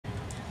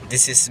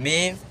This is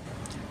me.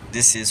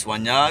 This is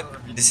Wanyak.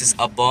 This is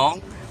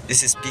Abong.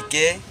 This is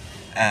PK.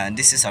 And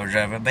this is our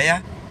driver.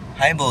 Bhaiya,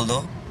 hi बोल दो.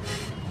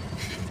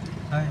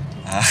 हाय.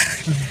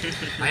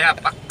 भैया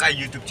पक्का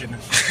YouTube channel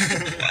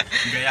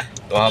गया.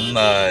 तो हम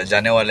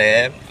जाने वाले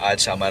हैं.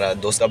 आज हमारा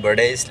दोस्त का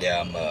बर्थडे है, इसलिए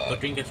हम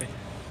Dotring Cafe.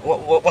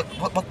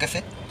 what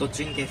cafe?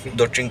 Dotring Cafe.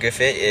 Dotring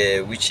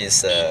Cafe, which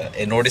is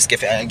a Nordic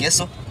cafe, I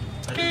guess so.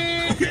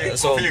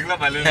 So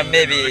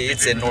maybe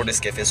it's a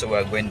Nordic cafe, so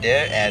we're going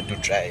there and to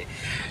try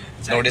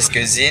Nordic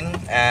cuisine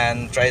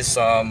and try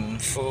some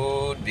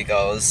food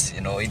because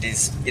it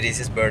is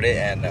his birthday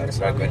and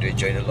we're going to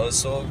enjoy it a lot.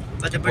 So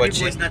But the birthday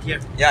boy is not here.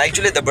 yeah,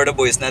 actually the birthday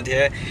boy is not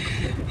here.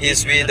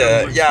 He's with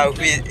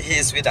he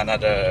is with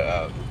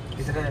another.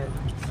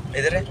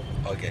 इधर है?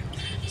 Okay.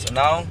 So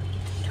now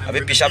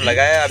अभी पिशाब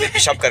लगा है, अभी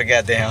पिशाब करके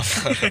आते हैं हम.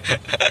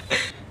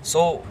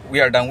 So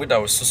we are done with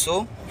our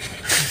susu.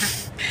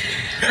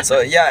 So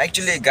yeah,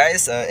 actually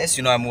guys, as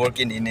you know, I'm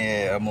working in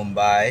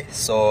Mumbai.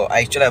 So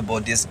actually I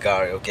bought this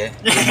car, okay?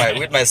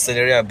 With my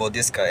salary I bought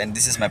this car, and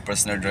this is my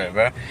personal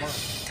driver.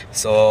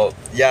 So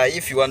yeah,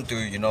 if you want to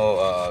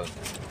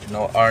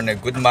earn a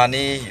good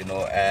money,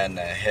 and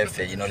have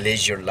a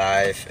leisure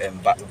life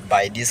and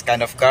buy this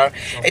kind of car.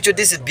 Actually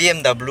this is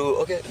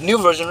BMW, okay, new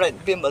version, right?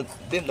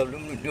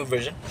 BMW new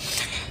version.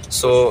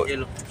 So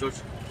Yellow, George.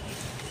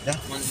 yeah,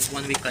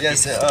 One week.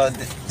 yes,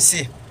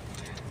 see,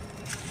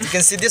 you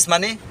can see this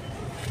money.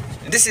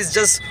 This is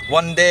just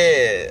one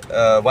day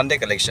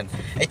collection.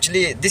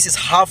 Actually this is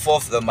half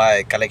of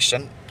my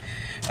collection.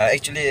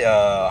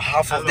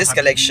 Half of this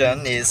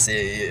collection is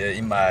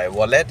in my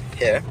wallet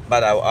here,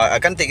 but I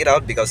can't take it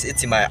out because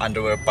it's in my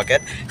underwear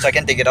pocket, so I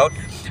can take it out.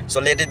 So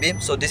let it be.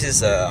 So this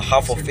is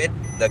half of it,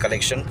 the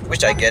collection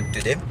which I get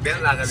today.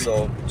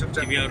 So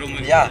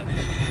yeah,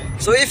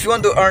 so if you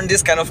want to earn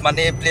this kind of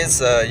money, please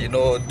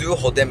do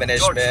hotel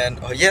management.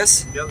 Oh,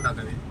 yes.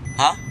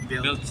 Huh?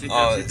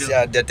 Oh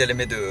yeah, they're telling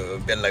me to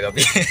belt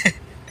lagabi.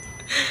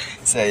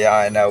 So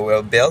yeah, and I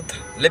will belt.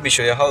 Let me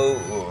show you how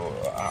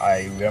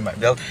I wear my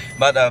belt.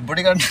 But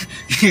bodyguard,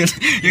 you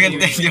can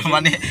take your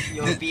money.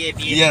 Your PA.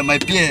 Yeah, my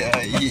PA.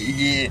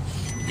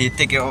 He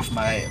take care of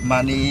my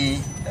money,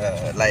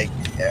 like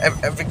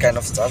every kind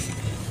of stuff.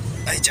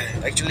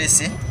 Actually,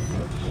 see,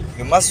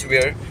 you must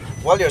wear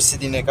while you're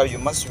sitting in a car. You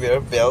must wear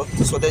a belt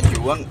so that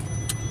you won't.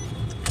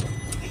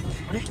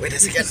 Wait a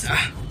second.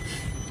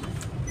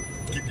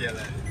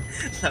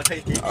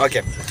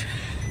 Okay.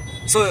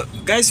 So,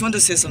 guys, want to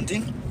say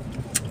something?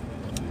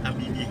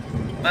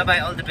 Bye bye,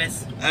 all the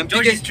best.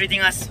 George PK is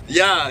treating us.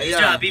 Yeah, Mr.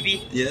 yeah.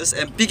 Habibi. Yes,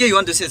 and PK, you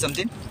want to say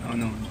something? Oh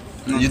no.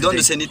 You don't want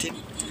to say anything?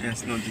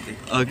 Yes, no today.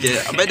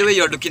 Okay. By the way,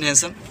 you're looking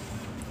handsome.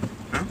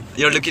 Huh?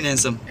 You're looking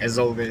handsome. As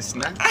always,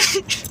 nah.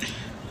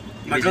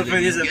 My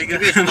girlfriend is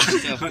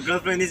my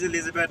girlfriend is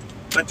Elizabeth,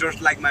 but George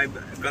like my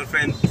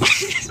girlfriend,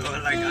 so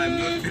like I'm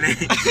not gonna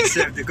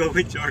have to go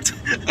with George.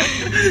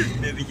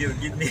 Maybe he'll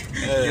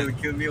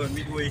kill me on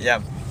midway.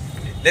 Yeah.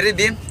 Let it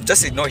be.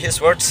 Just ignore his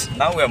words.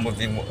 Now we are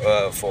moving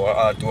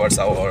towards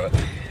our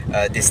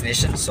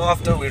destination. So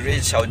after we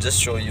reach, I'll just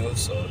show you.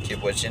 So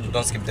keep watching.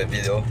 Don't skip the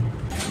video.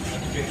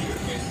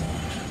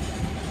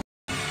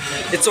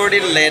 It's already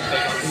late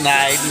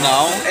night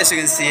now. As you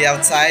can see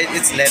outside,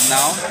 it's late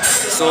now.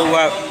 So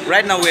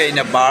right now we're in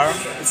a bar.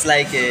 It's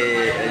like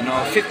a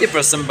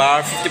 50%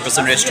 bar,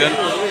 50% restaurant.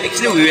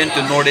 Actually, we went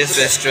to Nordic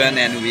restaurant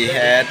and we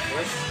had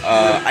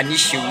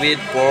anishi with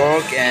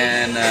pork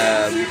and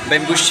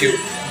bamboo shoot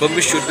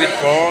with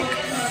pork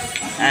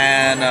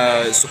and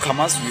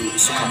sukamas.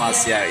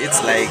 Yeah,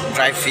 it's like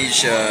dry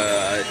fish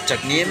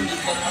chutney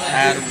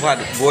and what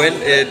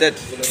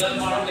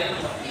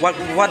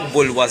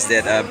bowl was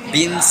that?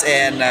 Beans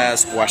and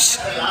squash.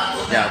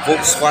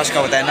 Yeah, squash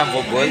ka hota hai na,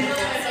 bowl.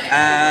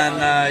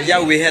 And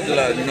yeah, we had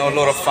a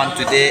lot of fun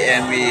today,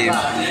 and we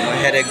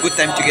had a good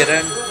time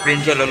together. We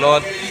enjoyed a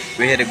lot.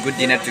 We had a good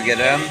dinner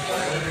together.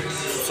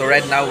 So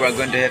right now we're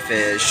going to have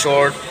a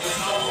short,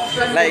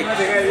 like,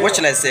 what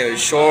shall I say?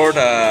 Short.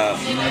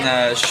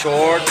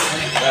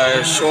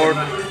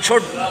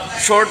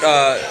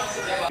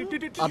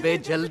 अबे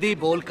जल्दी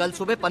बोल, कल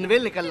सुबह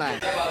पनवेल निकलना है.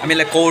 I mean,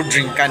 like cold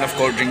drink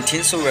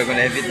thing. So we're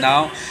gonna have it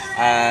now.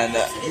 And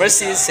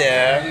Mercy is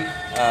here.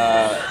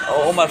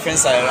 All my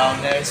friends are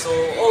around there. So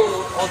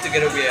all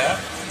together we are.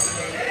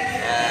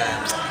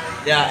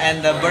 Yeah,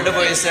 and the birthday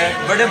boy is here.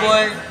 Birthday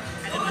boy,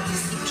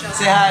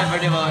 say hi,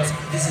 birthday boy.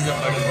 This is the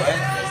birthday boy.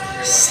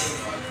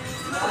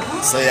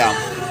 So yeah.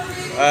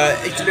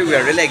 Actually we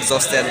are really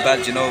exhausted, but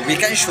we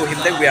can't show him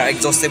that we are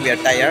exhausted, we are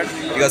tired,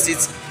 because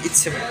it's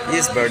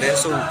his birthday,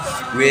 so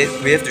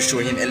we have to show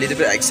him a little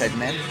bit of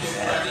excitement.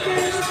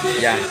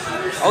 Yeah,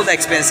 all the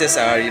expenses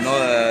are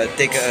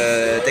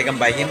taken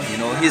by him.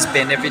 He's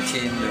paying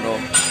everything,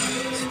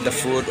 the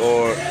food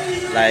or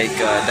like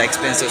the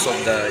expenses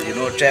of the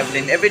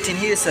traveling, everything.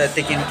 He is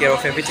taking care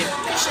of everything.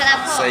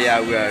 So yeah,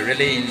 we are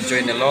really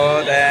enjoying a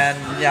lot, and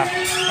yeah,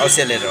 I'll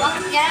see you later.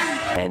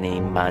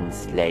 Many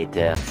months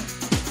later.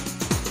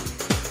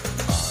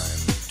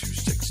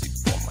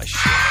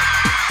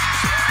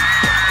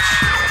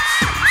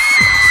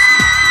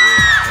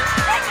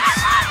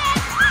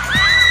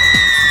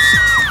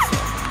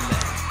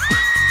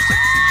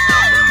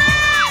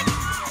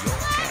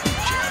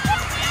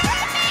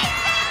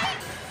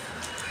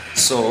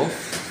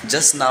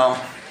 just now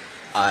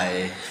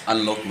I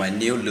unlocked my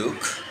new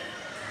look.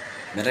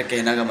 मेरा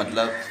कहना का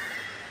मतलब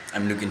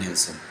I'm looking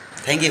handsome.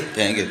 Thank you,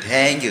 thank you,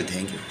 thank you,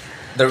 thank you.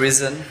 The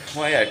reason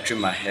why I trim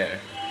my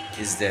hair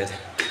is that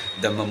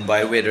the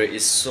Mumbai weather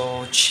is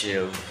so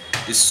chill,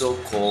 it's so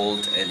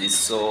cold, and it's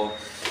so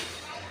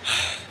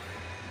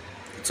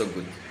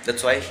good.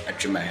 That's why I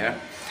trim my hair.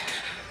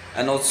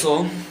 And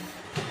also,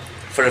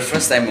 for the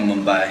first time in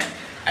Mumbai,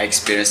 I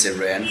experienced a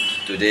rain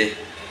today.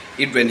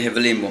 It rained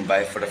heavily in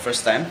Mumbai for the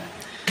first time.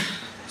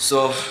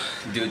 So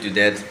due to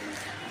that,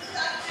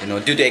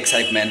 due to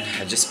excitement,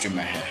 I just trim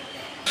my hair.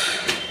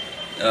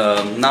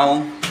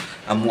 Now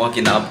I'm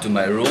walking up to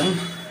my room.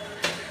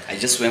 I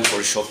just went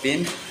for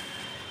shopping,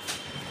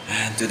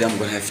 and today I'm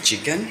gonna have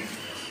chicken.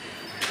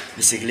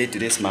 Basically,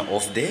 today's my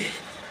off day.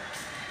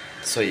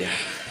 So yeah,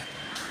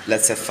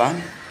 let's have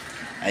fun.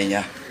 And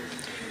yeah,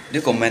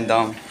 do comment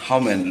down how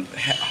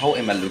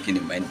am I looking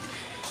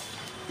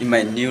in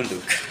my new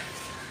look.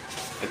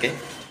 Okay.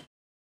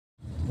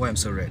 Why I'm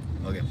so red?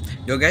 Okay.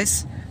 Yo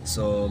guys,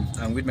 so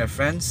I'm with my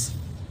friends.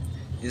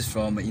 He's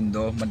from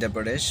Indo, Madhya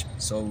Pradesh.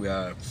 So we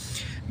are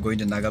going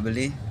to Naga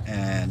Valley,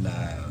 and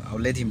I'll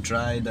let him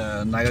try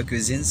the Naga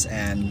cuisines,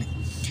 and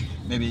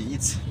maybe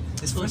it's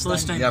his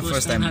first time. Yeah,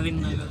 first time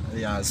having Naga.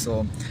 Yeah,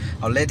 so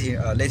I'll let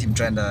him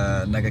try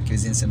the Naga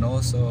cuisines,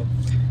 so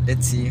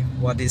let's see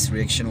what his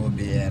reaction will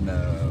be, and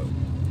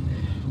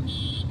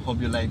hope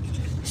you like.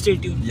 Stay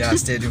tuned. Yeah,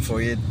 stay tuned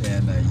for it,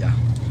 and yeah,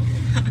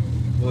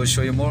 we'll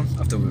show you more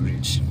after we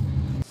reach.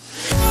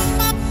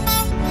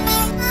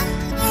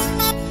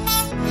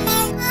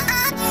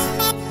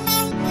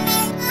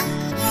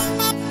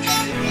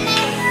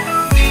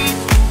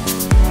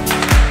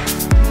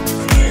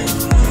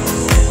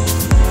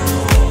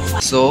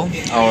 So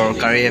our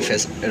curry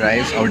has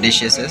arrived, our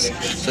dishes.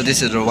 So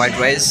this is the white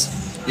rice,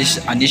 this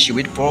anish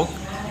with pork,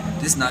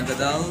 this naga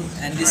dal,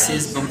 and this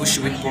is bamboo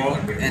with pork,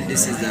 and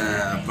this is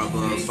the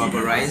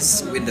proper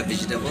rice with the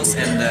vegetables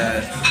and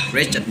the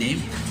red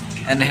chutney.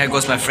 And here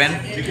goes my friend.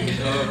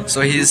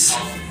 So he's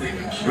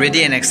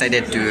ready and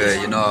excited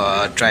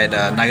to try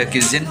the Naga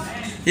cuisine.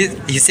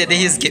 He said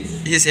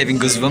he's having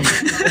goosebumps.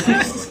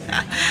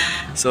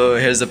 So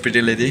here's the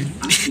pretty lady.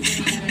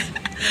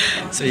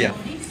 So yeah.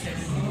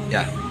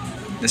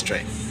 Let's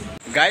try.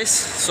 Guys,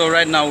 so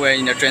right now we're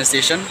in a train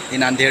station in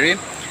Andheri.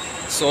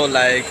 So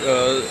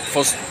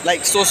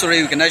so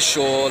sorry we cannot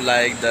show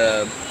like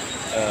the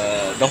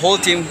whole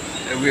team.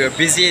 We are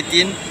busy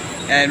eating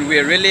and we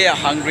are really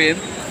hungry.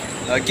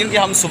 क्योंकि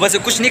हम सुबह से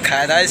कुछ नहीं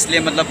खाया था, इसलिए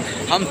मतलब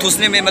हम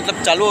ठूसने में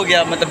मतलब चालू हो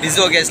गया, मतलब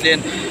बिजी हो गया, इसलिए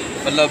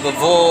मतलब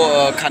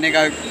वो खाने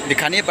का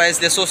दिखा नहीं पाए,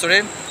 इसलिए so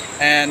sorry.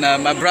 And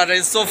my brother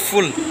is so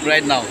full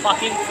right now.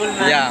 Fucking full,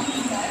 man. Yeah.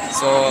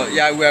 So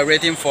yeah, we are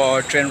waiting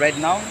for train right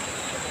now.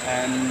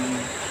 And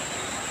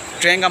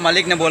train का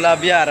मालिक ने बोला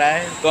अभी आ रहा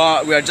है,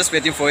 तो we are just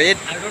waiting for it.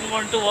 I don't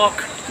want to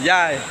walk.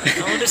 Yeah.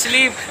 I want to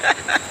sleep.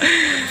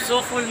 I'm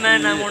so full,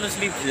 man. I want to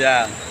sleep.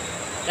 Yeah.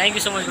 Thank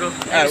you so much, bro.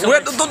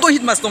 Don't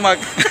hit my stomach.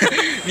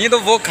 नहीं तो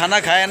वो खाना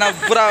खाया ना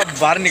पूरा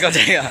बाहर निकल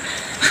जाएगा.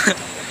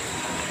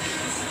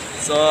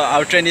 So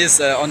our train is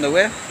on the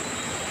way.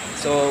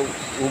 So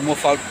we'll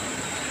move out.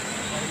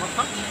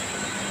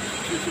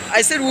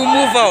 I said we'll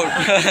move out,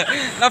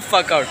 not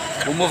fuck out.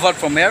 We'll move out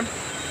from here.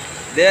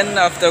 Then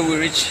after we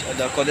reach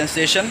the Kodan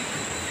station,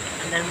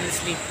 and then we'll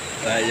sleep.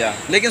 Yeah.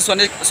 लेकिन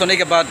सोने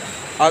के बाद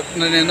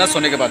not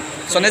सोने के बाद,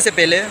 सोने से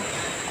पहले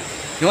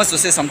he wants to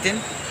say something,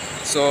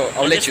 so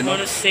I'll let you know. I just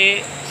want to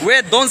say.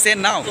 Wait, don't say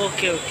now.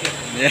 Okay.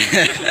 Yeah.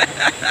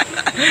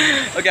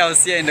 Okay, I'll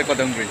see you in the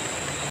Kodan bridge.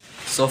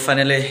 So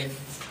finally,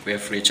 we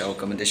have reached our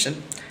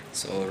accommodation.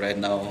 So right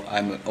now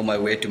I'm on my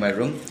way to my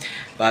room,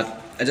 but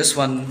I just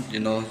want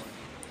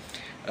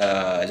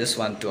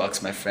to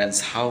ask my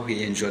friends how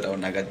he enjoyed our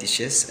Naga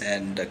dishes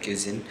and the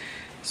cuisine.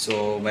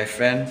 So my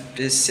friend,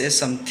 please say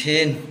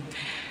something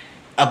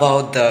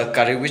about the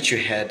curry which you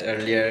had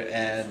earlier,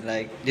 and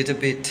like little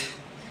bit,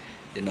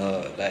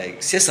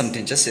 say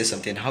something, just say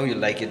something, how you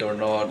like it or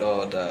not,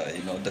 or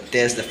the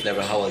taste, the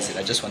flavor, how was it?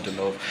 I just want to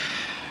know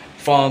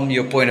from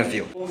your point of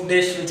view.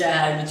 Dish which I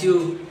had, which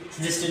you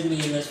suggested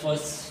me,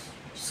 was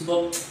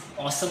super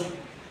awesome.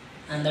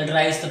 And that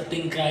rice, the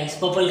pink rice,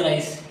 purple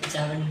rice, which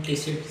I haven't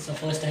tasted. It's the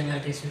first time I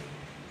tasted.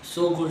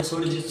 So good, so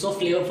delicious, so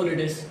flavorful it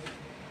is.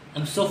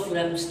 I'm so full.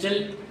 I'm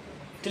still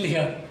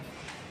here.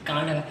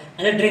 Can't have.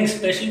 And the drinks,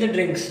 especially the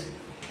drinks.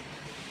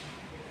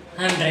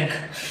 I'm drunk.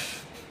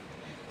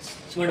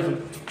 It's wonderful.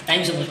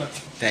 Thanks so much, bro.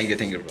 Thank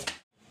you, bro.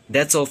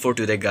 That's all for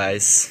today,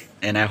 guys.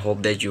 And I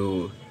hope that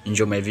you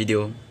enjoy my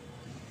video.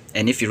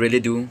 And if you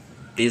really do,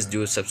 please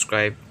do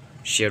subscribe,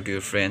 share to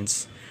your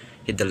friends,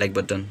 hit the like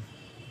button.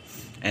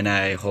 And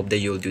I hope that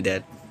you'll do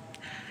that.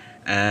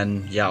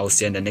 And yeah, I'll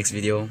see you in the next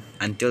video.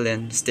 Until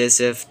then, stay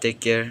safe, take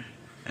care,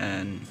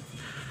 and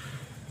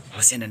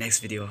I'll see you in the next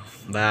video.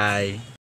 Bye.